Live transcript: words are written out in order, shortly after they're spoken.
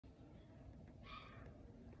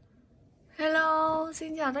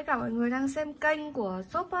Xin chào tất cả mọi người đang xem kênh của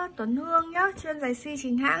shop Tuấn Hương nhá, chuyên giày si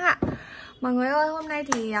chính hãng ạ. Mọi người ơi, hôm nay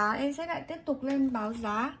thì em sẽ lại tiếp tục lên báo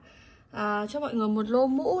giá cho mọi người một lô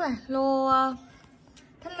mũ này, lô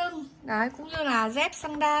thắt lưng đấy, cũng như là dép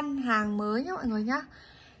xăng đan hàng mới nhá mọi người nhá.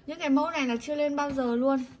 Những cái mẫu này là chưa lên bao giờ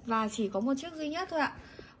luôn và chỉ có một chiếc duy nhất thôi ạ.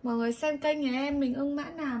 Mọi người xem kênh nhà em, mình ưng mã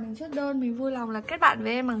nào mình chốt đơn, mình vui lòng là kết bạn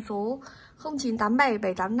với em bằng số 0987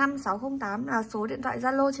 785 608 là số điện thoại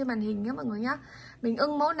Zalo trên màn hình nhé mọi người nhá. Mình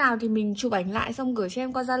ưng mẫu nào thì mình chụp ảnh lại xong gửi cho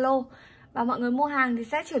em qua Zalo. Và mọi người mua hàng thì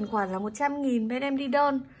sẽ chuyển khoản là 100.000 bên em đi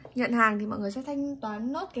đơn. Nhận hàng thì mọi người sẽ thanh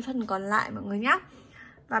toán nốt cái phần còn lại mọi người nhá.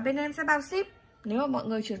 Và bên em sẽ bao ship nếu mà mọi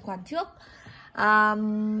người chuyển khoản trước.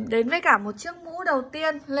 Đến với cả một chiếc mũ đầu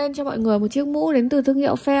tiên, lên cho mọi người một chiếc mũ đến từ thương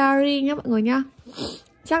hiệu Ferrari nhé mọi người nhá.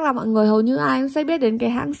 Chắc là mọi người hầu như ai cũng sẽ biết đến cái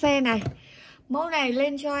hãng xe này. Mẫu này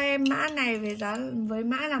lên cho em mã này với giá với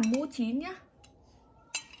mã là mũ 9 nhá.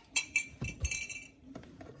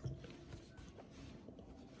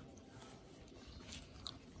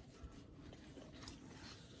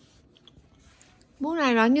 Mũ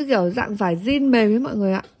này nó như kiểu dạng vải jean mềm với mọi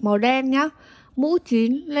người ạ, màu đen nhá. Mũ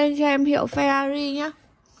 9 lên cho em hiệu Ferrari nhá.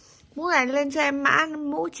 Mũ này lên cho em mã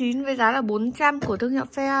mũ 9 với giá là 400 của thương hiệu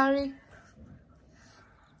Ferrari.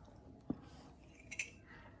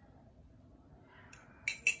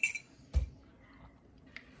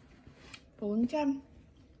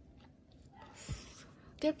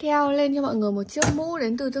 Tiếp theo lên cho mọi người một chiếc mũ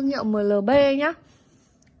đến từ thương hiệu MLB nhá.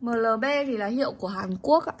 MLB thì là hiệu của Hàn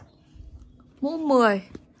Quốc ạ. Mũ 10,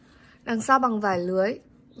 đằng sau bằng vải lưới.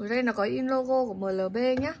 Ở đây nó có in logo của MLB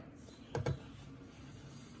nhá.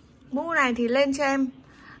 Mũ này thì lên cho em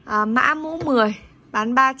mã mũ 10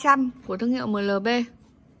 bán 300 của thương hiệu MLB.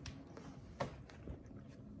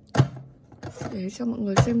 Để cho mọi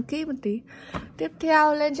người xem kỹ một tí. Tiếp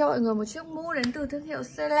theo lên cho mọi người một chiếc mũ đến từ thương hiệu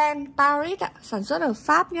Paris ạ, sản xuất ở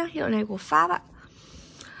Pháp nhá, hiệu này của Pháp ạ.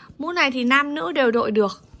 Mũ này thì nam nữ đều đội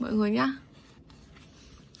được mọi người nhá.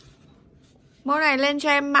 Mẫu này lên cho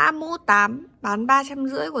em mã mũ 8 bán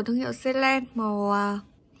 350 của thương hiệu Celine,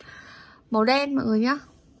 màu đen mọi người nhá.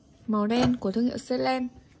 Màu đen của thương hiệu Celine.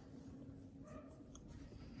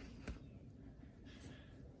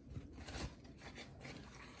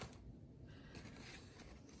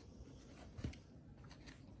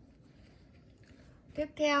 Tiếp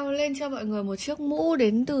theo lên cho mọi người một chiếc mũ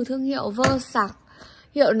đến từ thương hiệu Versace.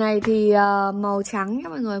 Hiệu này thì màu trắng nhá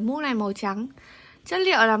mọi người, mũ này màu trắng. Chất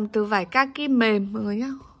liệu làm từ vải kaki mềm mọi người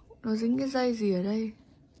nhá. Nó dính cái dây gì ở đây?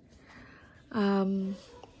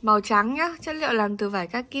 Màu trắng nhá, chất liệu làm từ vải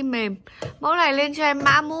kaki mềm. Mẫu này lên cho em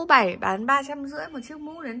mã mũ 7 bán 350 một chiếc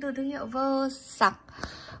mũ đến từ thương hiệu Versace.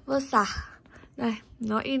 Đây,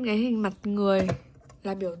 nó in cái hình mặt người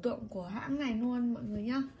là biểu tượng của hãng này luôn mọi người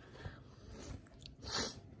nhá.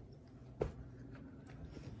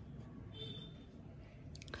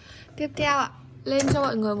 Tiếp theo ạ, lên cho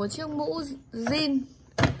mọi người một chiếc mũ jean.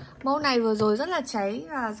 Mẫu này vừa rồi rất là cháy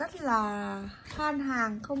và rất là khan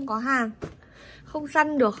hàng, không có hàng, không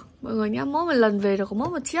săn được mọi người nhá. Mỗi một lần về được có mỗi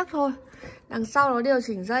một chiếc thôi. Đằng sau nó điều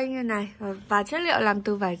chỉnh dây như này và chất liệu làm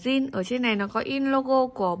từ vải jean. Ở trên này nó có in logo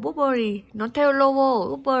của Burberry, nó theo logo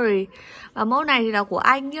của Burberry. Và mẫu này thì là của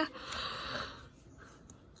Anh nhá.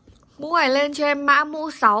 Mũ này lên cho em mã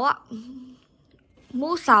mũ 6 ạ.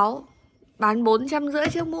 Mũ 6 bán 450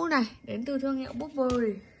 chiếc mũ này đến từ thương hiệu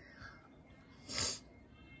Burberry.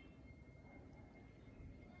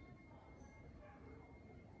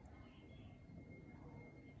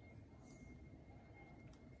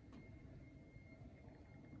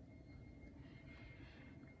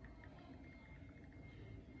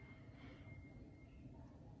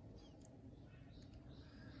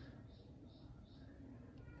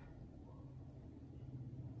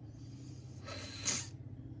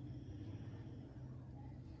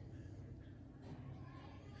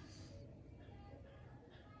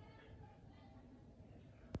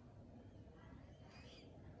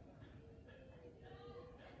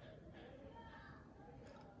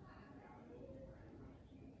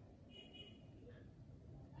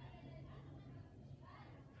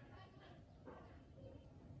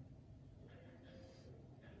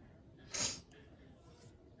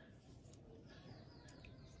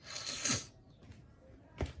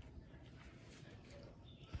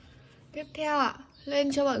 Tiếp theo ạ,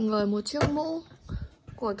 lên cho mọi người một chiếc mũ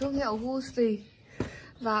của thương hiệu Gucci.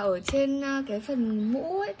 Và ở trên cái phần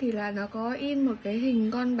mũ ấy thì là nó có in một cái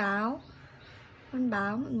hình con báo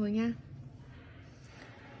mọi người nha.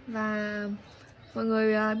 Và mọi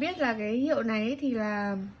người biết là cái hiệu này ấy thì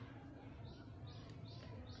là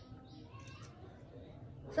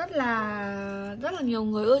rất là nhiều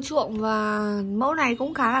người ưa chuộng và mẫu này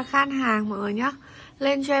cũng khá là khan hàng mọi người nhá.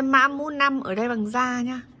 Lên cho em mã mũ 5 ở đây bằng da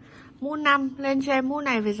nhá. Mũ 5 lên cho em mũ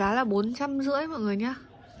này với giá là 450 mọi người nhá.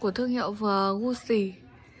 Của thương hiệu Giày.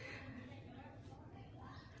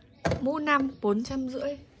 Mũ 5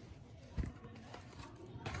 450.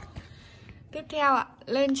 Tiếp theo ạ,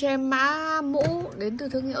 lên cho em mã mũ đến từ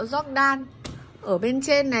thương hiệu Jordan. Ở bên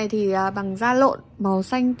trên này thì bằng da lộn màu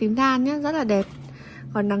xanh tím than nhá, rất là đẹp.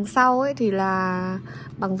 Còn đằng sau ấy thì là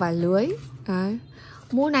bằng vải lưới. Đấy.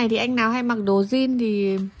 Mũ này thì anh nào hay mặc đồ jean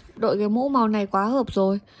thì đội cái mũ màu này quá hợp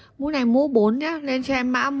rồi. Mũ này mũ 4 nhá, lên cho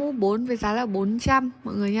em mã mũ 4 với giá là 400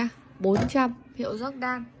 mọi người nhá. 400, hiệu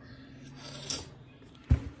Jordan.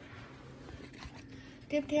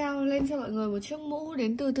 Tiếp theo lên cho mọi người một chiếc mũ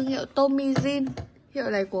đến từ thương hiệu Tommy Jean. Hiệu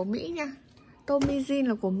này của Mỹ nha. Tommy Jean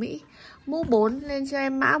là của Mỹ. Mũ 4 lên cho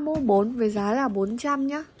em mã mũ 4 với giá là 400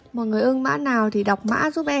 nhá. Mọi người ưng mã nào thì đọc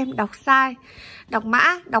mã giúp em, đọc size, đọc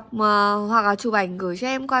mã, hoặc là chụp ảnh gửi cho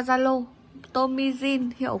em qua Zalo. Tommy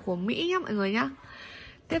Jean hiệu của Mỹ nhá mọi người nhá.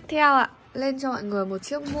 Tiếp theo ạ, lên cho mọi người một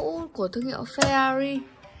chiếc mũ của thương hiệu Ferrari.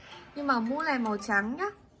 Nhưng mà mũ này màu trắng nhá.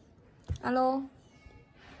 Alo.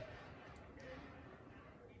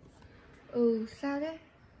 Sao đấy?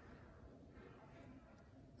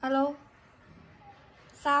 Alo.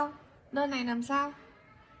 Sao? Đơn này làm sao?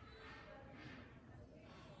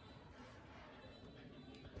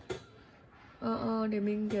 Để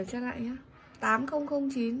mình kiểm tra lại nhá.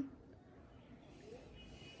 8009.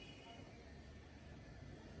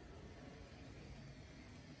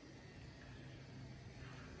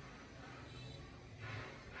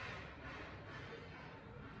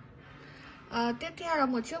 Tiếp theo là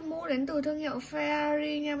một chiếc mũ đến từ thương hiệu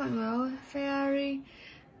Ferrari nha mọi người ơi. Ferrari.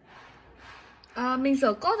 Mình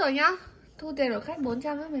sửa cốt rồi nhá. Thu tiền của khách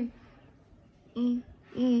 400 giúp mình.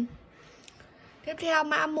 Tiếp theo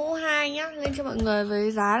mã mũ 2 nhá. Lên cho mọi người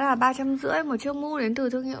với giá là 350. Một chiếc mũ đến từ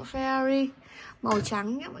thương hiệu Ferrari. Màu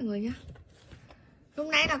trắng nhá mọi người nhá. Lúc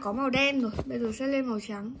nãy là có màu đen rồi, bây giờ sẽ lên màu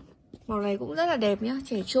trắng. Màu này cũng rất là đẹp nhá.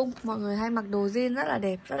 Trẻ trung, mọi người hay mặc đồ jean rất là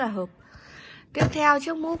đẹp, rất là hợp. Tiếp theo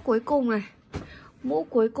chiếc mũ cuối cùng này. Mũ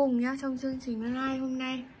cuối cùng nhá, trong chương trình live hôm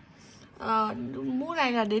nay. Mũ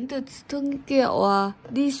này là đến từ thương hiệu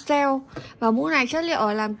Diesel. Và mũ này chất liệu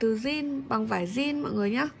là làm từ jean, bằng vải jean mọi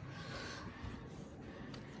người nhá.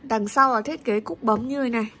 Đằng sau là thiết kế cúc bấm như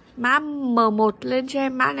này. Mã M1 lên cho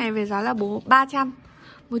em mã này về giá là 300.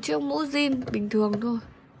 Một chiếc mũ jean bình thường thôi.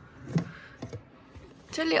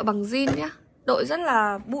 Chất liệu bằng jean nhá. Đội rất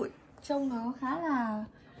là bụi, trông nó khá là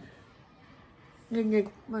nghịch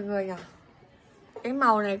mọi người nhỉ. Cái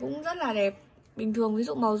màu này cũng rất là đẹp. Bình thường ví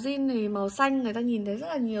dụ màu jean thì màu xanh người ta nhìn thấy rất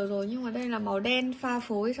là nhiều rồi. Nhưng mà đây là màu đen pha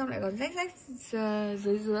phối, xong lại còn rách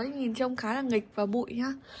dưới nhìn trông khá là nghịch và bụi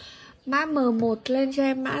nhá. Mã M1 lên cho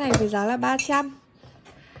em mã này với giá là 300.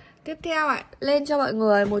 Tiếp theo ạ, lên cho mọi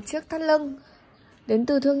người một chiếc thắt lưng đến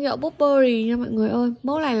từ thương hiệu Burberry nha mọi người ơi.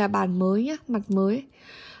 Mẫu này là bản mới nhá, mặt mới.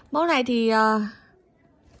 Mẫu này thì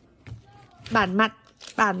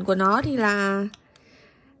bản của nó thì là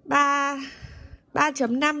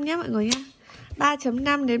 3.5 nhá mọi người nhá.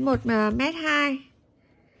 3.5 đến 1m2,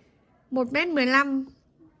 1m15,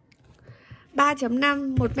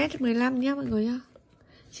 3.5, 1m15 nhá mọi người nhá.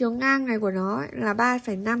 Chiều ngang này của nó là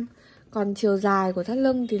 3,5. Còn chiều dài của thắt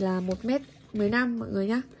lưng thì là 1m15 mọi người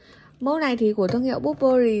nhá. Mẫu này thì của thương hiệu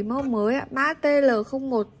Burberry, mẫu mới ạ. Mã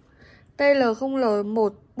TL01, TL0L1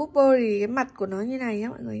 Burberry. Cái mặt của nó như này nhá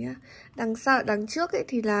mọi người nhá. Đằng trước ấy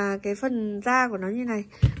thì là cái phần da của nó như này.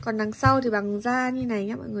 Còn đằng sau thì bằng da như này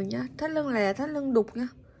nhá mọi người nhá. Thắt lưng này là thắt lưng đục nhá.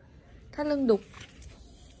 Thắt lưng đục.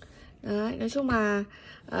 Đấy, nói chung là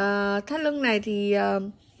thắt lưng này thì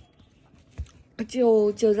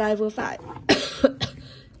chiều dài vừa phải.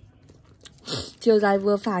 Chiều dài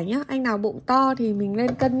vừa phải nhá. Anh nào bụng to thì mình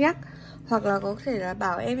lên cân nhắc, hoặc là có thể là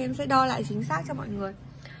bảo em sẽ đo lại chính xác cho mọi người.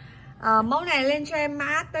 Mẫu này lên cho em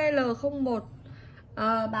mã TL01,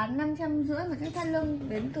 bán 550 một chiếc thắt lưng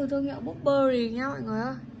đến từ thương hiệu Burberry nhá mọi người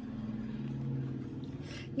ơi.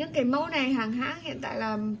 Những cái mẫu này hàng hãng hiện tại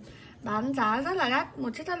là bán giá rất là đắt. Một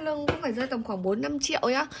chiếc thắt lưng cũng phải rơi tầm khoảng 4-5 triệu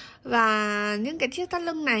nhá. Và những cái chiếc thắt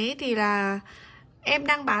lưng này thì là em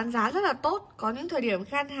đang bán giá rất là tốt. Có những thời điểm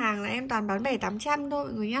khan hàng là em toàn bán 700-800 thôi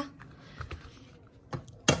mọi người nhá.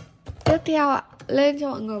 Tiếp theo ạ, lên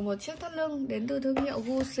cho mọi người một chiếc thắt lưng đến từ thương hiệu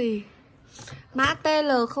Giày. Mã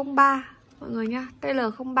TL03 mọi người nhá.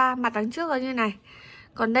 TL03, mặt đằng trước là như này.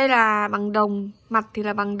 Còn đây là bằng đồng, mặt thì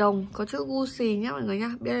là bằng đồng, có chữ Giày nhá mọi người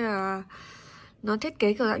nhá. Bây giờ nó thiết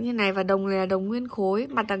kế kiểu dạng như này, và đồng này là đồng nguyên khối,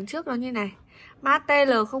 mặt đằng trước nó như này. Mã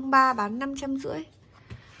TL03 bán 550.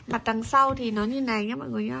 Mặt đằng sau thì nó như này nhá mọi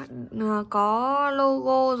người nhá. Có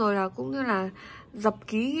logo rồi là cũng như là dập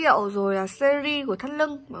ký hiệu rồi là series của thắt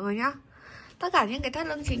lưng mọi người nhá. Tất cả những cái thắt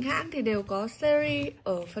lưng chính hãng thì đều có series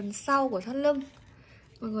ở phần sau của thắt lưng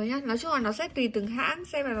mọi người nhá. Nói chung là nó sẽ tùy từng hãng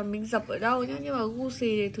xem là mình dập ở đâu nhá. Nhưng mà Giày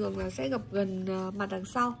thì thường là sẽ gập gần mặt đằng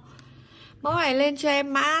sau. Mẫu này lên cho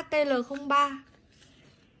em mã TL03.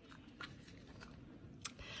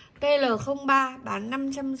 TL03 bán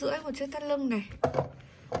 550 một chiếc thắt lưng này.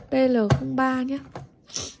 TL03 nhé.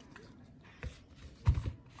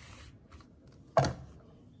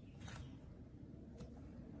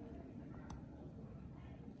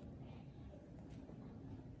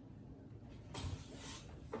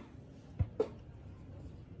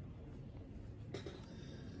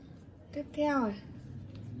 Tiếp theo này,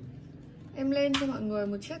 em lên cho mọi người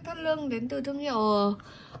một chiếc thắt lưng đến từ thương hiệu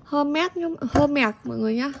Hermes mọi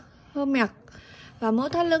người nhá. Hermes. Và mẫu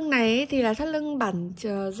thắt lưng này thì là thắt lưng bản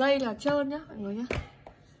dây là trơn nhá mọi người nhá.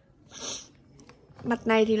 Mặt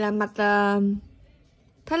này thì là mặt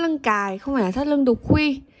thắt lưng cài, không phải là thắt lưng đục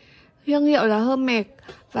khuy. Thương hiệu là Hermes.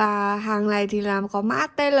 Và hàng này thì là có mã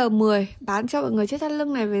TL10. Bán cho mọi người chiếc thắt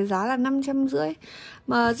lưng này với giá là 550.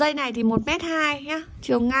 Mà dây này thì 1m2 nhá.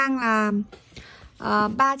 Chiều ngang là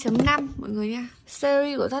 3.5 mọi người nha.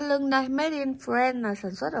 Series của thắt lưng đây, Made in France, là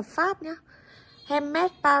sản xuất ở Pháp nhá.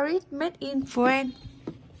 Handmade Paris, Made in France.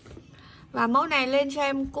 Và mẫu này lên cho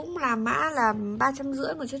em cũng là mã là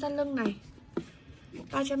 350 một chiếc thắt lưng này.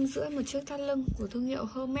 350 một chiếc thắt lưng của thương hiệu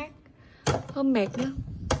Hermes. Hermes nhá.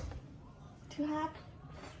 Thứ hát.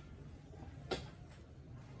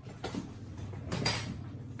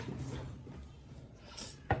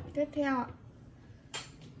 Tiếp theo ạ,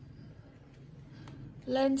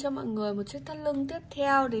 lên cho mọi người một chiếc thắt lưng tiếp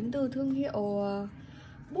theo đến từ thương hiệu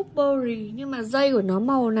Burberry, nhưng mà dây của nó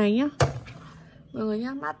màu này nhá mọi người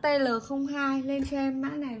nhá. Mã TL02 lên cho em mã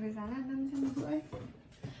này với giá là 550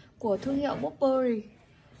 của thương hiệu Burberry.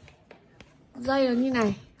 Dây nó như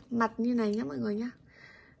này, mặt như này nhá mọi người nhá.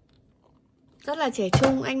 Rất là trẻ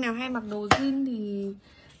trung, anh nào hay mặc đồ jean thì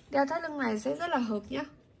đeo thắt lưng này sẽ rất là hợp nhá.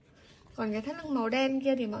 Còn cái thắt lưng màu đen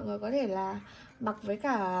kia thì mọi người có thể là mặc với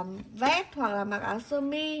cả vest, hoặc là mặc áo sơ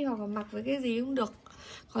mi, hoặc là mặc với cái gì cũng được.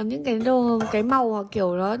 Còn những cái đồ, cái màu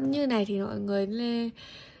kiểu nó như này thì mọi người lên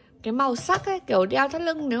cái màu sắc ấy, kiểu đeo thắt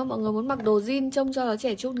lưng, nếu mà mọi người muốn mặc đồ jean trông cho nó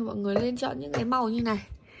trẻ trung thì mọi người lên chọn những cái màu như này.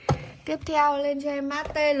 Tiếp theo lên cho em mã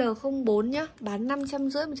TL04 nhá, bán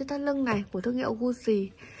 550 một chiếc thắt lưng này của thương hiệu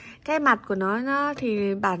Giày. Cái mặt của nó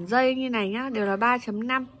thì bản dây như này nhá, đều là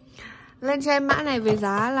 3.5. Lên cho em mã này với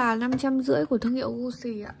giá là 550 của thương hiệu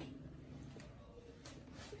Giày ạ.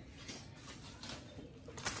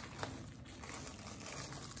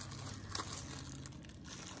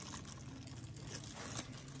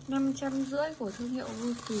 $550 của thương hiệu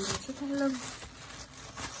Giày một chiếc thắt lưng.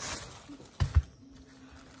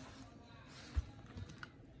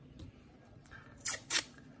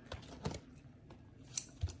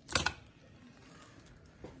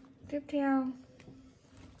 Tiếp theo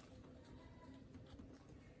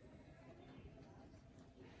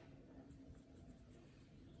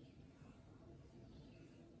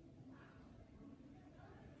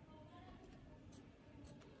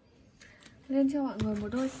lên cho mọi người một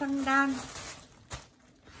đôi xăng đan.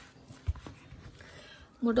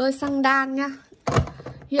 Một đôi xăng đan nhá.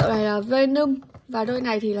 Hiệu này là Venom. Và đôi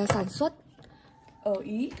này thì là sản xuất ở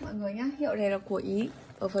Ý mọi người nhá. Hiệu này là của Ý.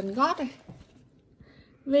 Ở phần gót này,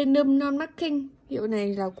 Venom non marking. Hiệu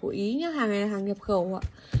này là của Ý nhá. Hàng này là hàng nhập khẩu ạ.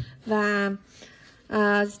 Và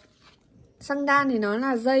xăng đan thì nó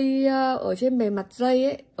là dây ở trên bề mặt dây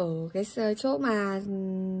ấy, ở cái chỗ mà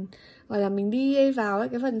gọi là mình đi vào ấy,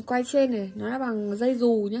 cái phần quay trên này nó là bằng dây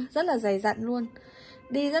dù nhá, rất là dày dặn luôn.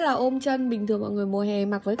 Đi rất là ôm chân, bình thường mọi người mùa hè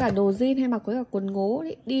mặc với cả đồ jean hay mặc với cả quần ngố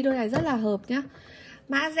đi đôi này rất là hợp nhá.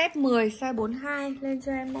 Mã Z10 size 42 lên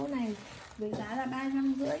cho em mẫu này với giá là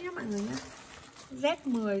 350 nhá mọi người nhá.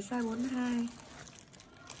 Z10 size 42.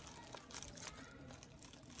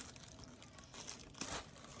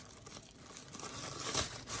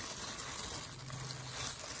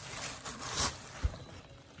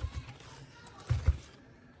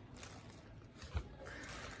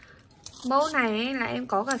 Mẫu này ấy là em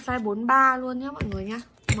có cả size 43 luôn nhá mọi người nhá.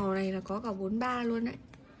 Màu này là có cả 43 luôn đấy.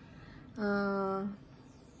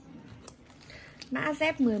 Mã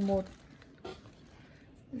Z11.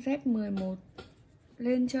 Z11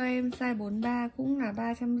 lên cho em size 43 cũng là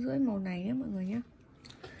 350 màu này nhé mọi người nhé.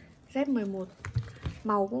 Z11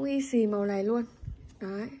 màu cũng y xì màu này luôn.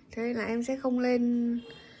 Đấy, thế nên là em sẽ không lên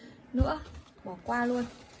nữa, bỏ qua luôn.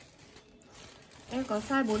 Em có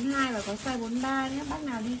size 42 và có size 43 nhé. Bác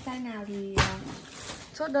nào đi size nào thì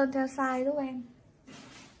chốt đơn theo size giúp em.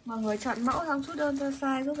 Mọi người chọn mẫu xong chốt đơn cho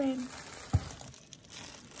size giúp em.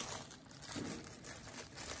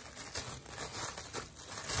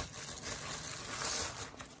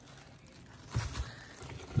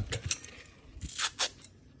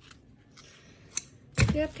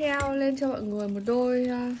 Tiếp theo lên cho mọi người một đôi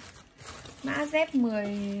mã dép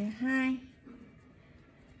 12.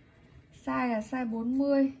 Size là size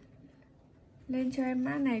 40. Lên cho em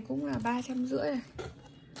mã này cũng là 350 này.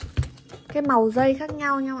 Cái màu dây khác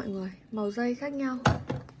nhau nha mọi người, màu dây khác nhau.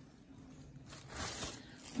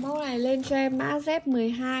 Mẫu này lên cho em mã dép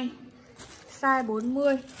 12, size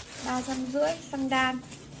 40, 350, xăng đan.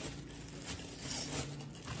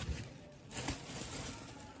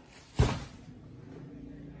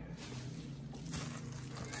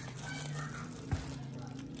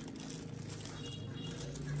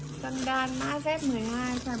 Xăng đan mã dép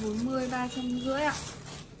 12, size 40, 350 ạ.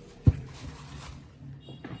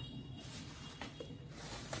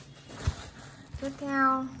 Tiếp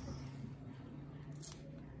theo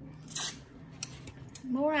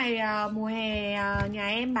mẫu này mùa hè nhà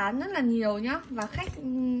em bán rất là nhiều nhá. Và khách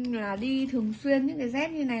là đi thường xuyên những cái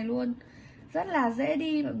dép như này luôn. Rất là dễ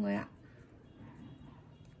đi mọi người ạ.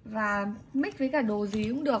 Và mix với cả đồ gì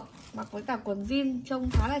cũng được. Mặc với cả quần jean trông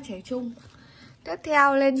khá là trẻ trung. Tiếp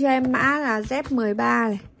theo lên cho em mã là dép 13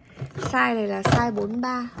 này. Size này là size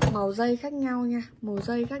 43. Màu dây khác nhau nha. Màu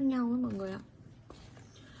dây khác nhau với mọi người ạ.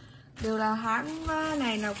 Đều là hãng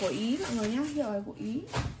này là của Ý mọi người nhé. Hiệu này của Ý.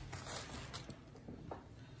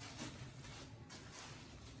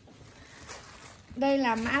 Đây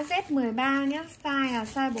là mã dép 13 nhé. Size là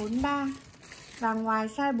size 43. Và ngoài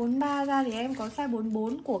size 43 ra thì em có size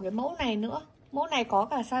 44 của cái mẫu này nữa. Mẫu này có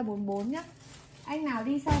cả size 44 nhé. Anh nào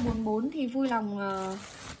đi size 44 thì vui lòng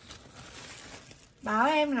báo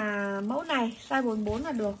em là mẫu này size 44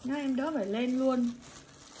 là được nhá. Em đỡ phải lên luôn.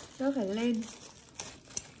 Đỡ phải lên.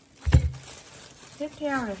 Tiếp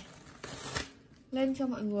theo này, lên cho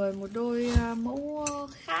mọi người một đôi mẫu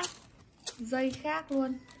khác. Dây khác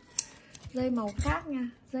luôn. Dây màu khác nha.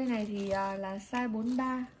 Dây này thì là size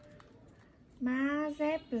 43. Mã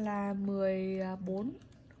dép là 14.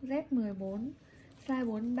 Dép 14, size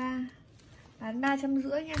 43. Bán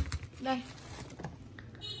 350 nha. Đây.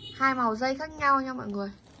 Hai màu dây khác nhau nha mọi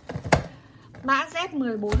người. Mã dép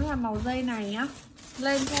 14 là màu dây này nhá.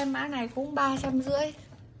 Lên cho em mã này cũng 350.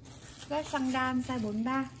 Dép xăng đan size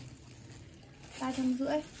 43,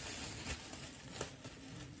 350.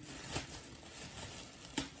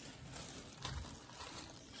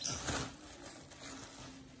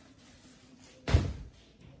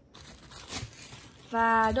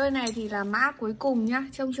 Và đôi này thì là mã cuối cùng nhá,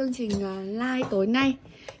 trong chương trình live tối nay.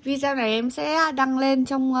 Video này em sẽ đăng lên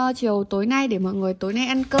trong chiều tối nay để mọi người tối nay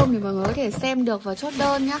ăn cơm thì mọi người có thể xem được và chốt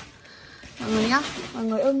đơn nhá. Mọi người nhá, mọi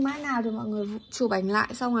người ưng mã nào thì mọi người chụp ảnh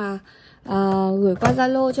lại xong là gửi qua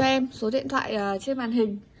Zalo cho em số điện thoại trên màn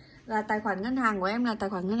hình. Và tài khoản ngân hàng của em là tài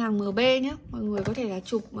khoản ngân hàng MB nhé. Mọi người có thể là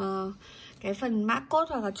chụp cái phần mã code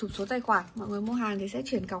hoặc là chụp số tài khoản. Mọi người mua hàng thì sẽ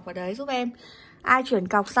chuyển cọc vào đấy giúp em. Ai chuyển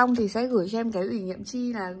cọc xong thì sẽ gửi cho em cái ủy nhiệm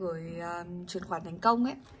chi là gửi chuyển khoản thành công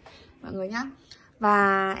ấy. Mọi người nhá.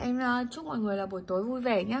 Và em chúc mọi người là buổi tối vui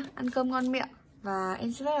vẻ nhá. Ăn cơm ngon miệng. Và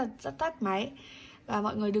em sẽ rất tắt máy. Và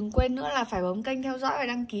mọi người đừng quên nữa là phải bấm kênh theo dõi và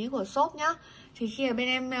đăng ký của shop nhá. Thì khi ở bên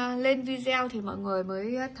em lên video thì mọi người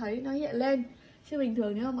mới thấy nó hiện lên. Chứ bình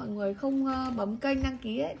thường nếu mà mọi người không bấm kênh đăng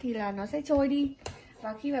ký ấy, thì là nó sẽ trôi đi.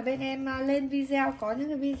 Và khi mà bên em lên video, có những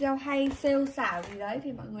cái video hay sale xả gì đấy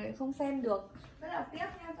thì mọi người không xem được. Rất là tiếc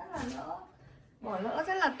nha, rất là lỡ. Bỏ lỡ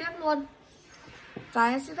rất là tiếc luôn. Và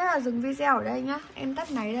em xin phép là dừng video ở đây nhá. Em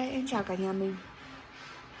tắt máy đây, em chào cả nhà mình.